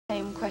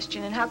Same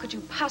question, and how could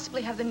you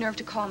possibly have the nerve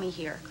to call me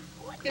here?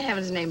 What in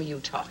heaven's name are you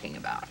talking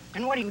about?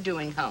 And what are you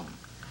doing home?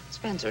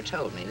 Spencer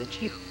told me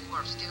that you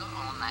were still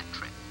on that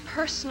trip.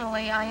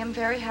 Personally, I am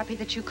very happy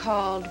that you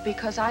called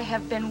because I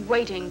have been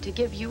waiting to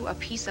give you a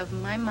piece of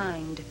my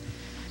mind.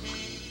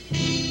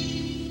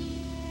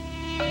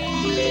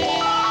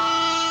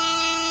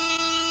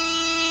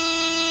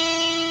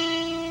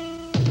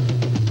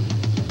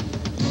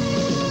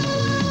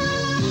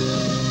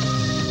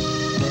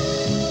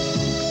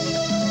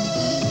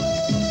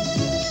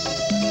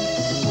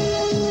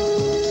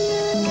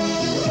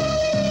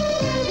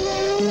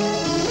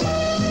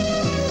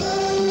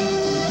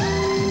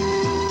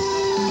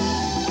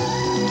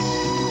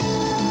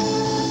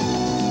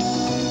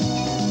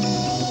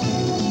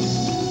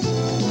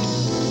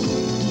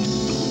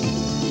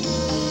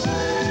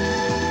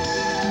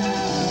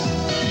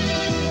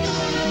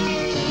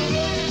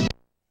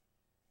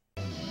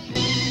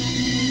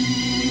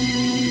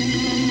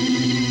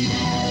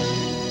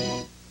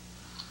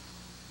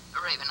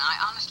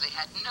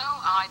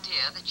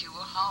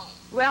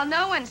 Well,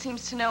 no one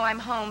seems to know I'm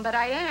home, but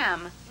I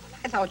am.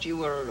 I thought you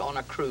were on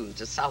a cruise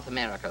to South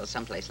America or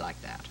someplace like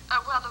that.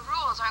 Well, the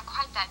rules aren't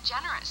quite that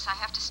generous. I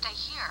have to stay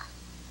here.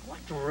 What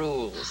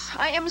rules?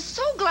 I am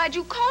so glad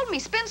you called me.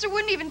 Spencer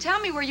wouldn't even tell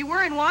me where you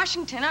were in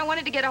Washington. I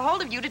wanted to get a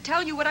hold of you to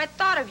tell you what I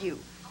thought of you.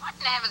 What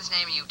in heaven's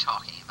name are you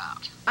talking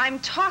about? I'm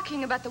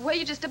talking about the way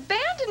you just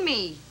abandoned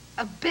me.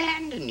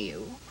 Abandon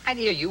you? My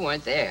dear, you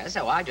weren't there,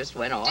 so I just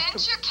went off.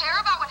 Didn't you care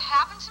about what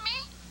happened to me?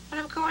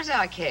 Well, of course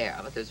I care,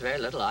 but there's very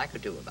little I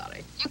could do about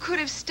it. You could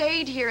have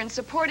stayed here and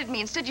supported me.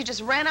 Instead, you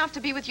just ran off to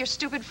be with your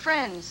stupid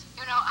friends.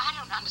 You know, I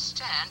don't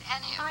understand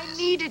any of this. I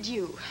needed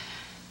you.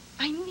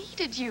 I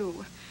needed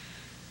you.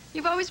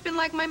 You've always been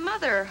like my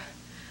mother.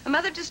 A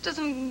mother just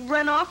doesn't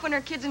run off when her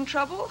kid's in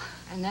trouble.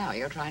 And now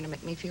you're trying to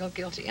make me feel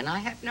guilty, and I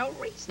have no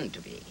reason to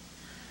be.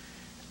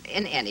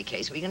 In any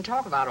case, we can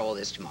talk about all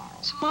this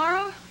tomorrow.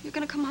 Tomorrow? You're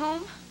gonna come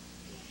home?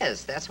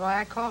 Yes, that's why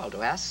I called,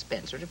 to ask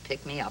Spencer to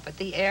pick me up at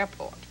the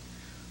airport.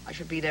 I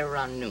should be there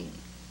around noon.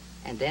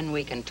 And then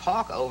we can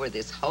talk over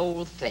this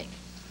whole thing.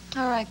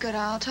 All right, good.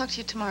 I'll talk to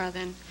you tomorrow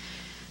then.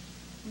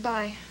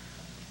 Bye.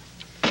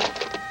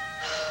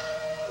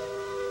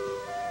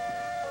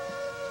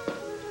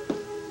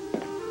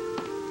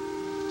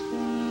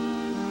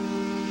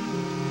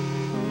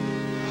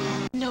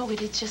 No,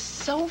 it is just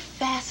so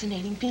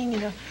fascinating being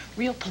in a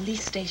real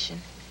police station.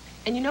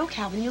 And you know,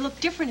 Calvin, you look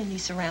different in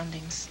these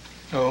surroundings.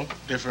 Oh,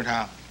 different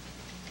how?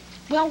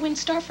 Well, when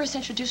Star first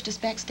introduced us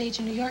backstage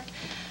in New York,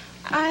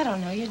 I don't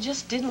know, you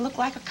just didn't look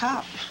like a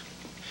cop.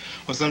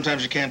 Well,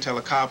 sometimes you can't tell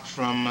a cop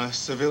from a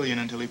civilian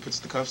until he puts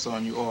the cuffs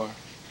on you, or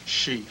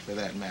she, for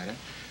that matter.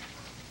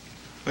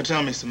 But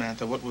tell me,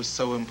 Samantha, what was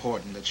so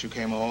important that you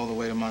came all the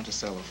way to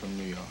Monticello from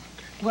New York?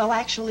 Well,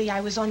 actually,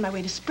 I was on my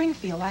way to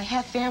Springfield. I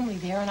have family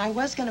there, and I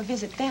was going to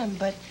visit them,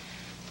 but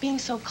being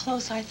so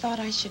close, I thought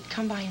I should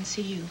come by and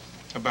see you.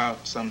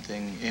 About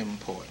something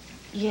important?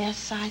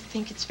 Yes, I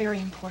think it's very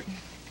important.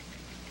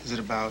 Is it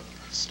about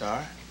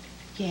Star?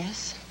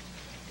 Yes.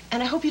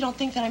 And I hope you don't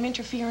think that I'm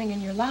interfering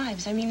in your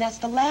lives. I mean, that's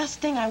the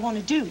last thing I want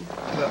to do.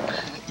 Look,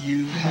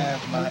 you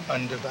have my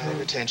undivided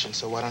attention,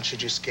 so why don't you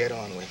just get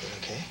on with it,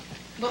 okay?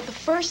 Well, the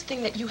first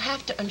thing that you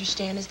have to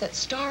understand is that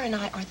Star and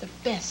I are the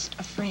best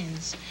of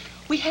friends.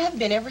 We have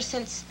been ever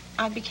since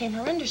I became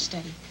her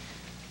understudy.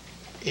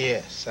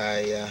 Yes,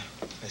 I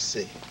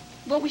see.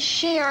 Well, we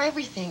share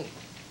everything,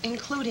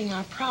 including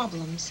our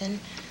problems. And,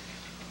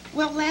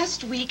 well,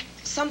 last week,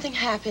 something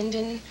happened,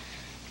 and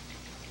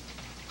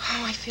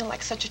oh, I feel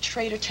like such a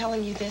traitor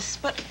telling you this,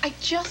 but I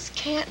just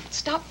can't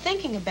stop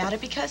thinking about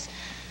it because,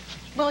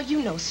 well,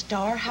 you know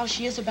Star, how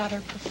she is about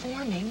her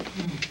performing.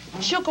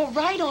 She'll go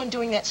right on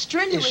doing that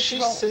strenuous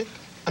role. Is she sick?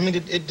 I mean,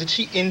 did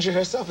she injure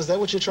herself? Is that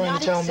what you're trying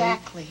to tell me? Not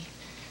exactly.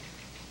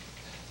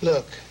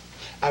 Look,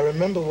 I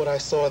remember what I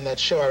saw in that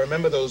show. I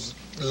remember those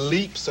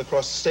leaps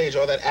across the stage,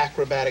 all that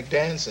acrobatic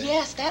dancing.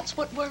 Yes, that's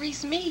what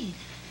worries me.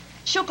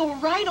 She'll go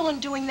right on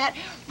doing that,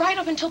 right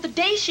up until the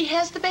day she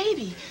has the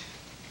baby.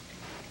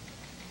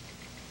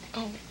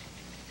 Oh,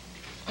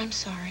 I'm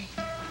sorry.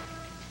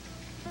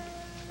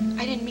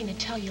 I didn't mean to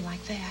tell you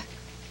like that.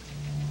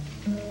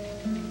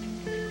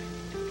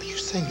 Are you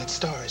saying that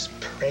Star is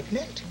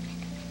pregnant?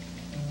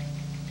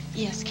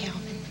 Yes,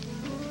 Calvin.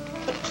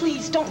 But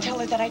please, don't tell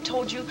her that I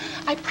told you.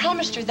 I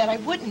promised her that I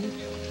wouldn't.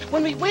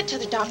 When we went to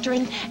the doctor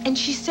and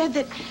she said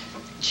that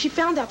she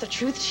found out the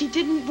truth, she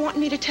didn't want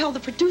me to tell the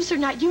producer,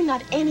 not you,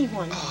 not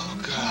anyone. Oh,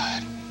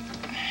 God.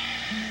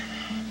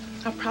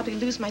 I'll probably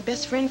lose my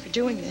best friend for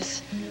doing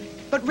this.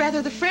 But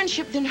rather the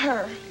friendship than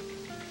her.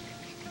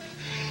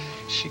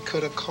 She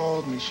could have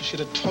called me. She should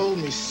have told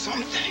me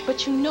something.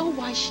 But you know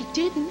why she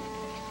didn't?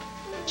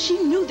 She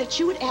knew that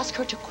you would ask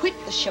her to quit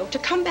the show, to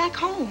come back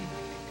home.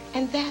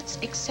 And that's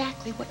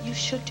exactly what you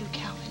should do,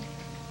 Calvin.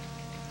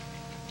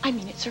 I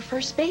mean, it's her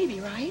first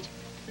baby, right?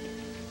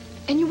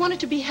 And you want it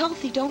to be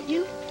healthy, don't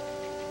you?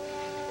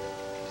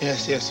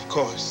 Yes, yes, of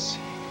course.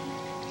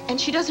 And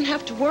she doesn't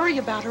have to worry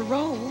about her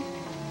role.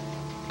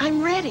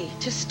 I'm ready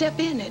to step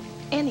in at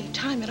any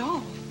time at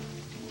all.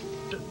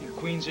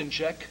 queen's in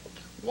check.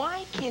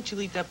 Why can't you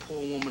leave that poor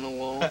woman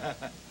alone?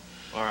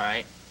 All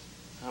right.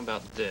 How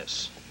about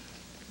this?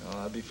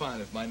 Oh, I'd be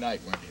fine if my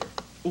knight weren't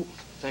here. Ooh,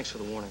 thanks for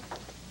the warning.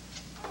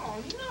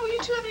 Oh, no, you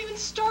two haven't even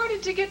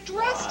started to get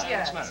dressed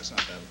yet. It's not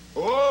that.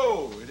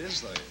 Oh, it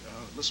is late.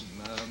 Listen,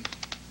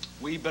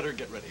 we better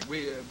get ready.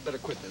 We better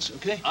quit this,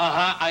 okay?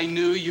 Uh-huh. I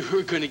knew you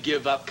were going to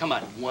give up. Come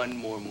on, one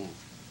more move.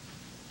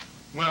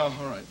 Well,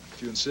 all right,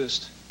 if you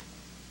insist.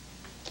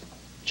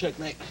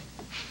 Checkmate.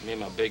 Me and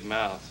my big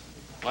mouth.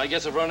 Well, I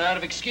guess I've run out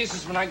of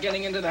excuses for not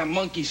getting into that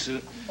monkey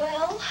suit.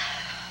 Well,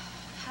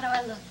 how do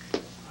I look?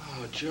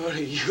 Oh,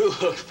 Jody, you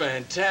look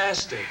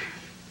fantastic.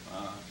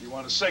 If you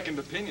want a second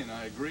opinion,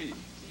 I agree.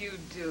 You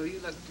do. You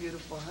look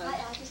beautiful, huh?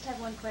 I just have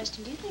one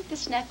question. Do you think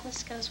this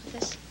necklace goes with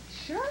this?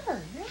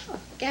 Sure, yeah.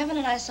 Gavin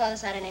and I saw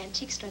this at an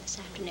antique store this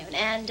afternoon,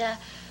 and,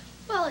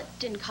 well, it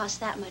didn't cost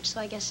that much, so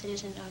I guess it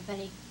isn't of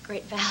any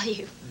great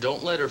value.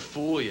 Don't let her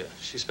fool you.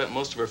 She spent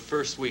most of her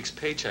first week's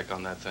paycheck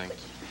on that thing.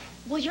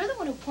 Well, you're the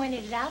one who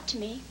pointed it out to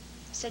me.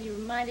 Said you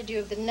reminded you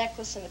of the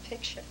necklace in the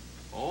picture.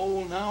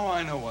 Oh, now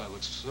I know why it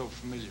looks so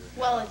familiar.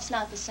 Well, it's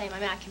not the same. I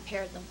mean, I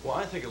compared them. Well,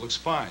 I think it looks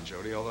fine,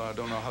 Jody, although I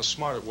don't know how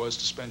smart it was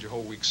to spend your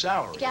whole week's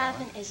salary.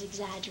 Gavin is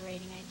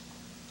exaggerating.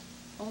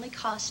 It only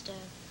cost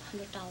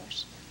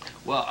 $100.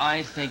 Well,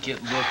 I think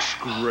it looks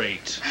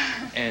great.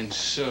 And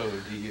so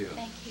do you.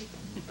 Thank you.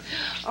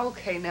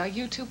 Okay, now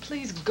you two,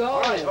 please go.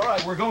 All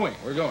right, we're going.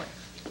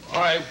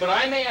 All right, but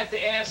I may have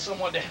to ask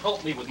someone to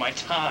help me with my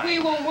time. We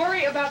will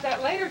worry about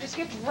that later. Just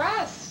get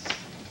dressed.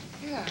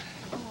 Yeah.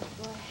 Oh,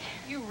 boy.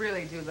 You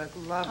really do look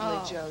lovely,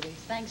 Oh, Jody.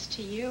 thanks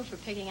to you for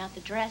picking out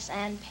the dress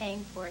and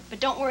paying for it. But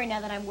don't worry, now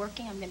that I'm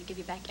working, I'm going to give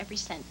you back every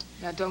cent.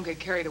 Now, don't get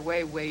carried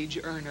away, wage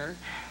earner.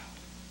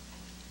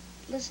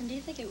 Listen, do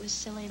you think it was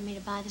silly of me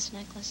to buy this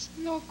necklace?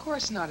 No, of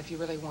course not, if you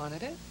really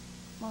wanted it.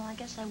 Well, I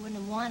guess I wouldn't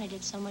have wanted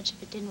it so much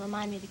if it didn't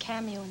remind me of the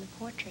cameo in the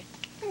portrait.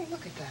 Oh,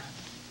 look at that.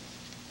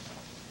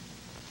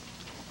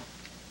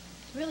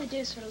 You really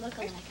do sort of look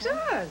alike, It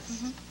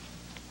does.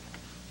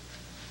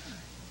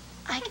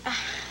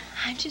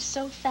 I'm just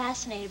so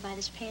fascinated by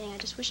this painting. I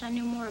just wish I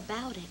knew more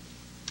about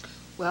it.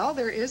 Well,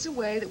 there is a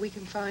way that we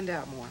can find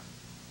out more.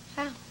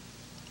 How?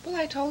 Well,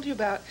 I told you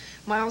about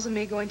Miles and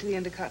me going to the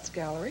Endicott's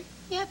gallery.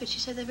 Yeah, but you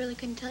said they really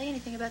couldn't tell you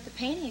anything about the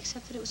painting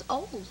except that it was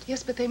old.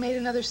 Yes, but they made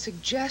another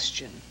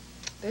suggestion.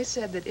 They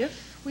said that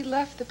if we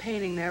left the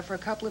painting there for a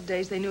couple of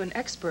days, they knew an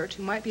expert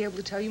who might be able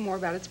to tell you more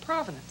about its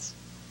provenance.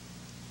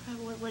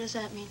 What does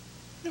that mean?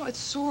 You know, its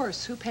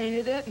source, who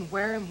painted it and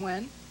where and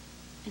when.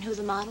 And who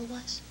the model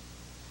was?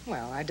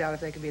 Well, I doubt if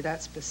they can be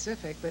that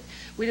specific, but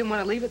we didn't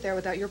want to leave it there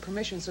without your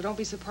permission, so don't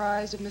be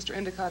surprised if Mr.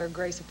 Endicott or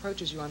Grace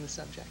approaches you on the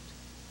subject.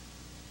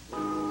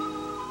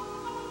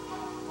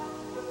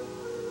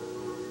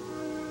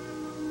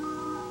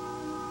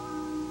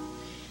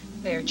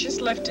 There,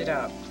 just lift it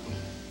up.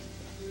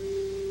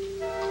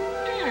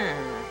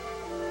 There.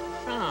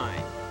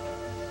 Fine.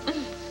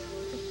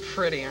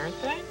 Pretty,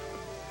 aren't they?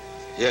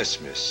 Yes,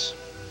 miss.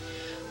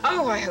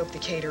 Oh, I hope the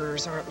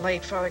caterers aren't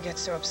late. Father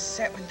gets so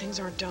upset when things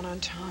aren't done on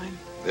time.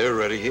 They're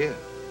already here.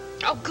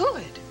 Oh,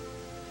 good.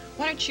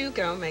 Why don't you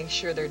go make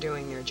sure they're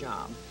doing their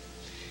job?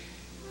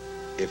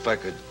 If I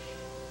could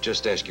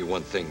just ask you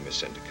one thing,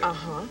 Miss Endicott.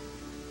 Uh-huh.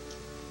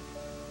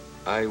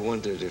 I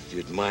wondered if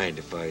you'd mind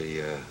if I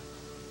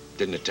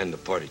didn't attend the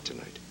party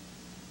tonight.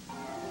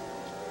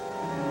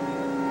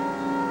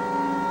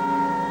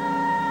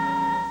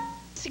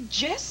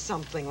 Suggest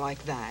something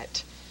like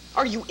that.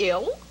 Are you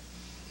ill?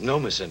 No,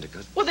 Miss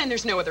Endicott. Well, then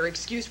there's no other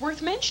excuse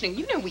worth mentioning.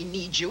 You know we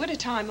need you at a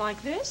time like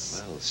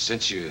this. Well,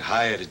 since you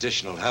hired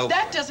additional help...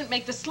 That doesn't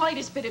make the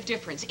slightest bit of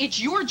difference. It's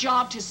your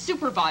job to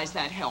supervise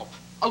that help,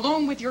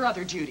 along with your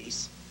other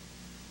duties.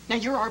 Now,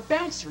 you're our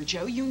bouncer,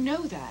 Joe. You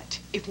know that.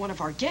 If one of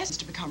our guests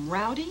to become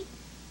rowdy...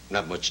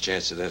 Not much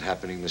chance of that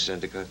happening, Miss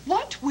Endicott.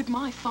 What would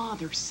my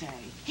father say?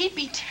 He'd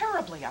be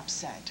terribly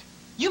upset.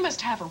 You must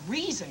have a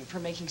reason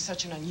for making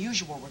such an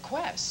unusual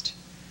request.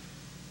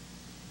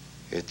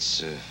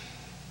 It's,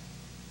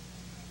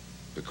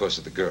 because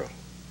of the girl.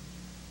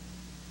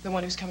 The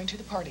one who's coming to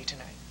the party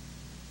tonight.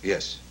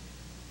 Yes.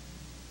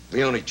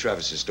 Leonie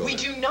Travis's daughter. We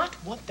do not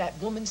want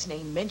that woman's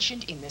name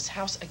mentioned in this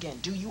house again.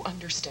 Do you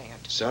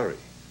understand? Sorry.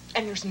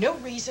 And there's no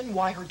reason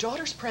why her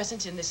daughter's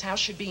presence in this house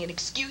should be an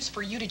excuse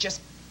for you to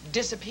just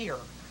disappear.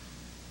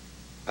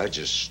 I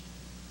just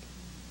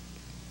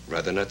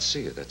rather not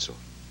see her, that's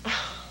all.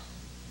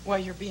 Well,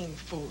 you're being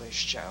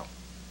foolish, Joe.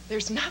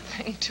 There's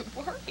nothing to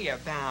worry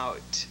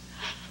about.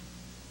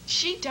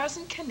 She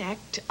doesn't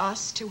connect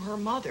us to her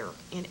mother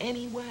in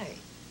any way.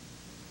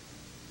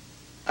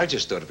 I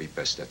just thought it'd be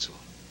best, that's all.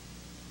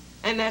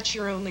 And that's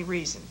your only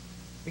reason,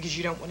 because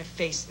you don't want to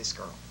face this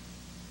girl.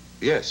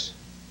 Yes.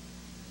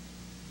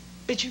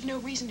 But you've no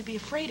reason to be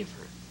afraid of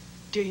her,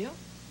 do you?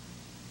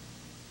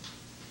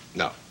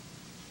 No.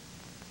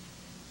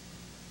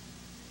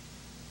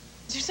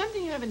 Is there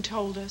something you haven't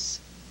told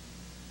us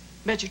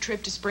about your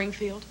trip to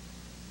Springfield?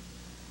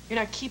 You're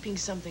not keeping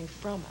something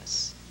from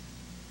us.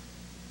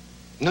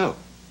 No,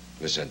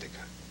 Miss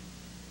Endicott.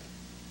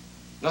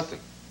 Nothing.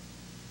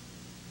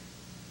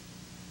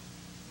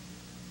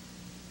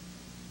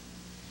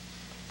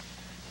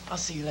 I'll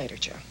see you later,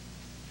 Joe.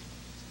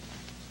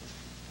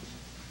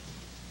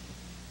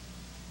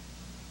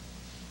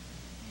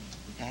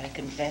 You gotta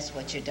confess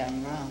what you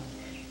done wrong.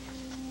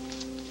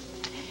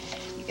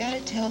 You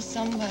gotta tell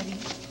somebody.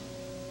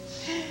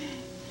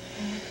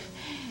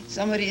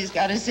 Somebody's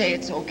gotta say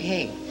it's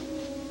okay.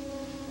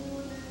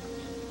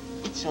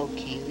 It's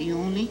okay,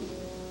 Leone.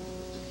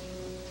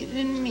 You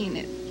didn't mean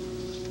it.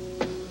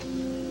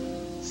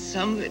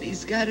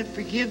 Somebody's gotta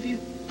forgive you.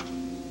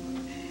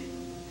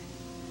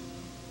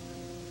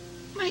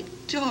 My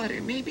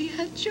daughter maybe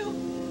had Joe.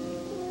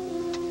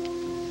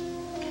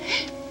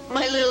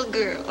 My little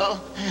girl.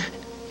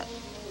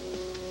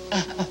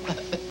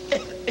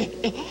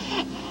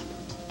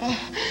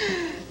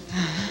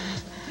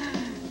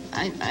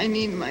 I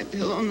need my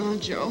pillow now,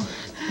 Joe.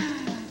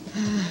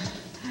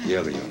 Yeah,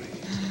 Leone.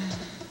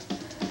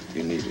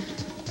 You need it.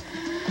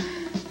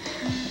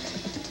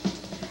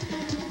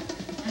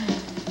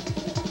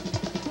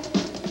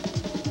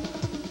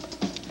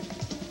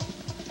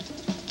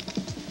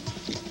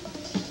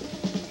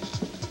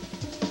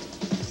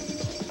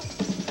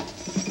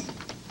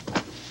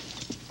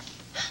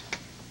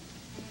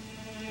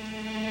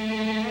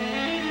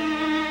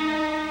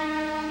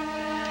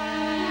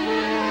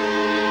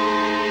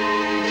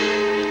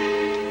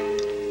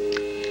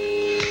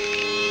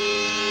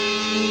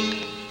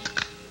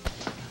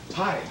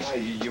 Hi,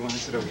 you want to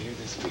sit over here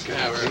this weekend?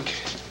 Yeah, I think.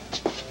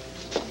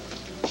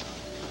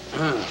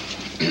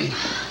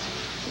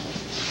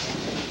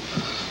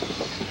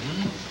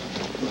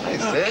 Hi,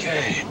 Sid.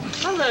 Okay.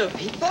 Hello,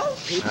 people.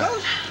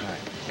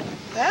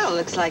 Well,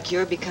 looks like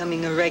you're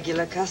becoming a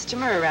regular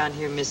customer around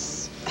here,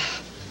 Miss...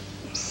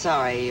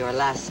 Sorry, your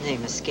last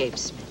name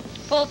escapes me.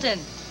 Fulton.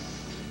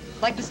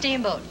 Like the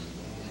steamboat.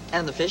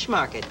 And the fish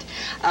market.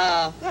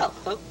 Well,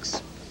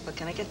 folks, what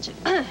can I get you?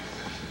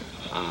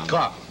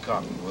 Coffee.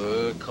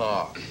 Good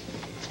coffee.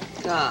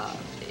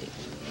 Coffee.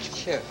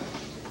 Sure.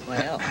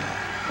 Well.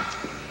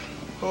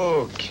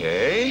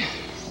 Okay.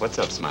 What's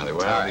up, Smiley?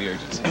 Where are the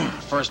urgency?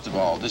 First of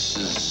all, this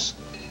is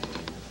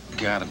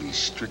gotta be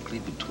strictly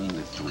between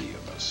the three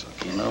of us,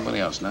 okay? Nobody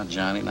else. Not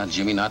Johnny, not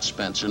Jimmy, not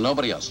Spencer.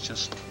 Nobody else.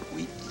 Just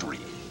we three.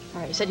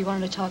 All right, you said you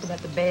wanted to talk about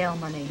the bail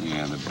money.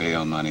 Yeah, the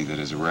bail money that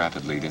is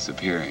rapidly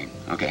disappearing.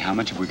 Okay, how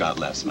much have we got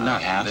left, Smiley?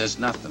 Nothing. Half? There's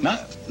nothing.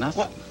 Nothing? Nothing.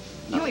 What?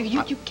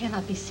 You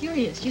cannot be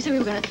serious. You said we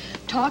were going to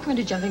talk her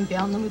into jumping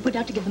bail, and then we put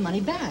out to give the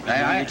money back.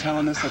 You're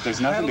telling us that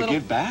there's nothing to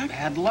give back?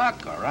 Bad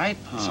luck, all right?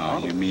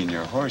 Oh, you mean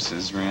your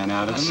horses ran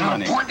out of the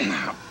money? That's not important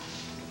now.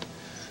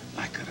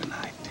 I got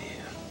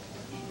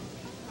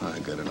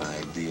an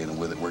idea, and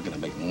with it, we're going to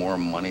make more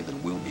money than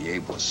we'll be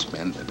able to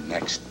spend the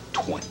next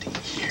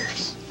 20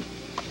 years.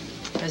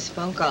 There's a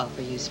phone call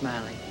for you,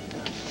 Smiley.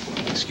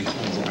 Excuse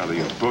me. Probably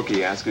a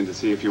bookie asking to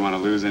see if you want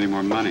to lose any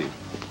more money.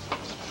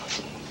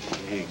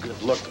 Hey,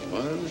 good looking,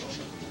 one.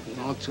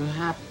 Not too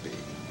happy.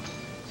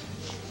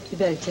 You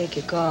better take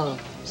your call,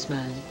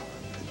 Smiley.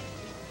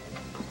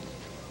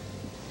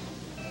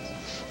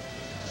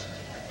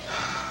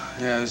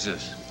 Yeah, who's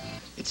this?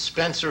 It's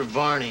Spencer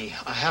Varney.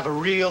 I have a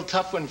real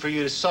tough one for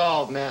you to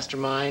solve,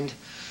 Mastermind.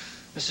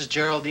 Mrs.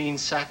 Geraldine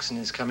Saxon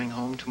is coming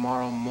home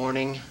tomorrow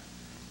morning.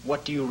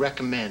 What do you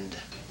recommend?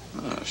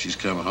 If she's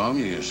coming home,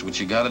 here's what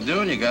you got to do,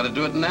 and you got to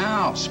do it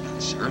now,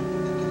 Spencer.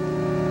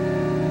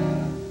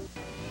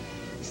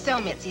 So,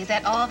 Mitzi, is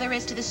that all there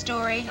is to the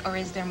story, or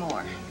is there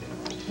more?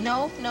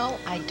 No,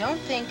 I don't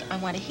think I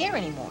want to hear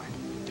any more.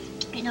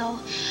 You know,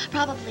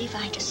 probably if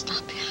I just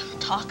stop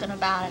talking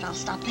about it, I'll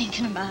stop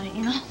thinking about it,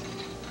 you know?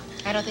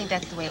 I don't think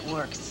that's the way it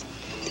works.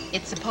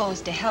 It's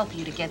supposed to help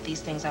you to get these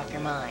things off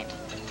your mind.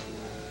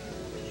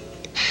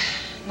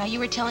 Now, you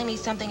were telling me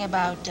something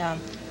about a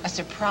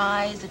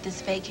surprise at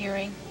this fake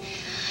hearing?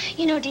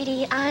 You know,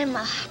 Didi, I'm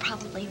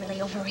probably really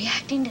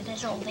overreacting to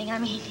this whole thing. I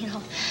mean, you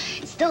know,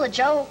 it's still a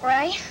joke,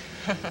 right?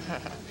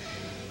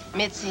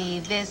 Mitzi,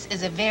 this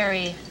is a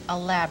very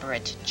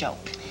elaborate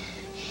joke.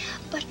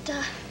 But,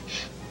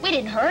 we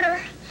didn't hurt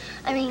her.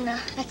 I mean,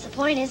 that's the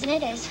point, isn't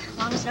it? As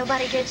long as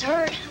nobody gets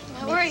hurt,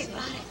 I'm not worried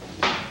about it.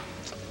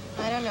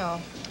 I don't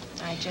know.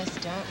 I just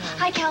don't know.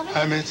 Hi, Calvin.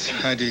 Hi, Mitz.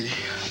 Hi, Didi.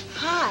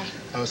 Hi.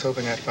 I was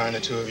hoping I'd find the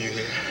two of you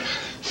here.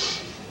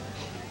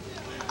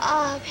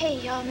 Hey,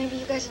 maybe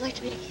you guys would like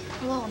to be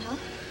alone, huh?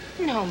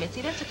 No,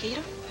 Mitzi, that's okay. You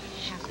don't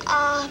have to.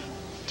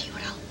 Tell you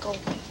what, I'll go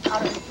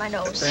powder my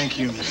nose. Thank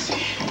you, Mitzi.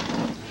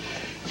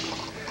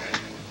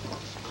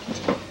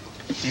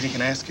 Didi,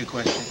 can I ask you a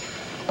question?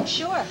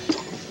 Sure.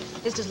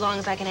 Just as long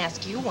as I can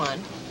ask you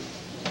one.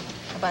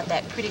 About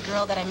that pretty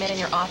girl that I met in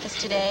your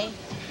office today.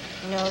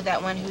 You know,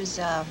 that one who's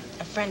a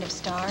friend of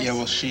Star's? Yeah,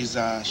 well, she's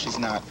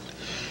not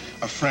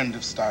a friend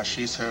of Star.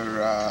 She's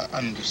her,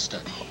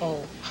 understudy.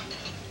 Oh.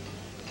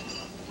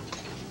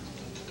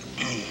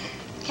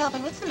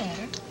 Calvin, what's the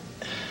matter?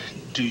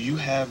 Do you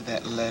have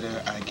that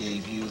letter I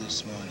gave you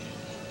this morning?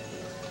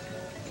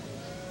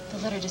 The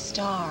letter to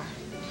Star.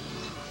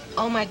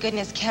 Oh, my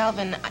goodness,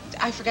 Calvin,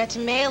 I forgot to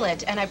mail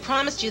it, and I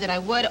promised you that I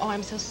would. Oh,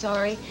 I'm so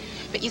sorry.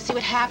 But you see,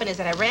 what happened is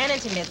that I ran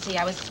into Mitzi.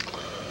 I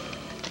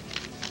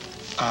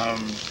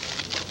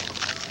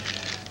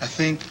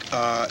think,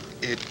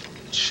 it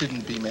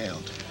shouldn't be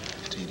mailed,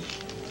 Didi.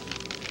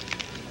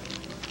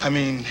 I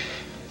mean,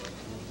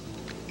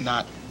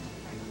 not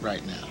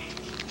right now.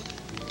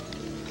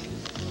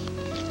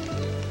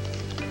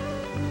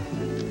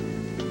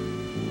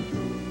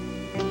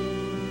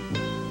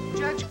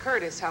 Judge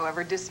Curtis,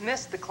 however,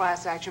 dismissed the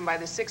class action by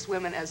the 6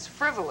 women as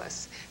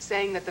frivolous,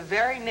 saying that the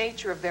very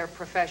nature of their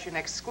profession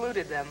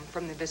excluded them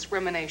from the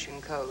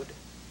discrimination code.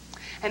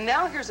 And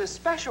now here's a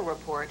special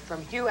report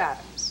from Hugh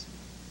Adams.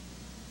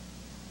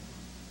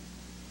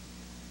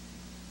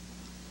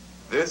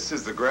 This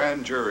is the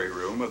grand jury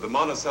room of the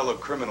Monticello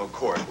Criminal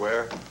Court,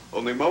 where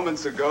only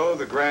moments ago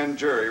the grand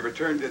jury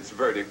returned its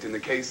verdict in the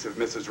case of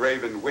Mrs.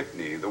 Raven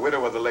Whitney, the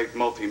widow of the late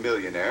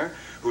multimillionaire,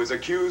 who is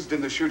accused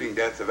in the shooting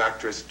death of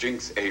actress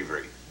Jinx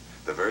Avery.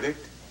 The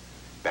verdict?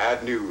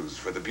 Bad news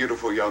for the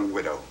beautiful young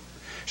widow.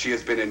 She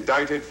has been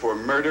indicted for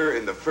murder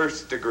in the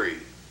 1st degree.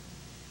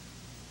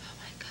 Oh,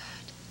 my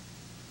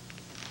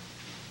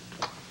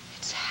God.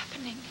 It's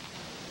happening.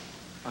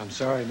 I'm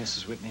sorry,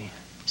 Mrs. Whitney.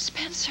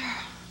 Spencer.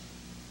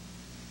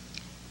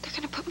 They're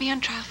gonna put me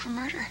on trial for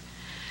murder.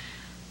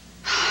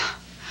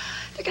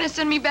 They're gonna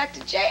send me back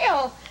to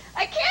jail.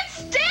 I can't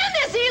stand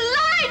this. He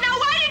lied. Now,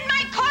 why didn't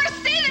my car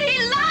say that he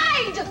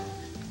lied?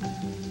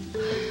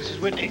 Mrs.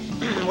 Whitney,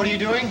 what are you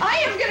doing?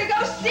 I am gonna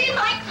go see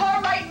my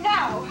car right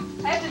now.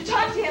 I have to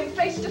talk to him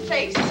face to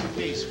face.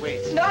 Please,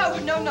 wait. No,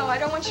 I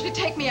don't want you to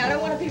take me. I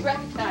don't want to be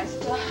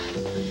recognized. I'm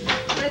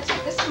gonna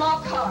take the small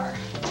car.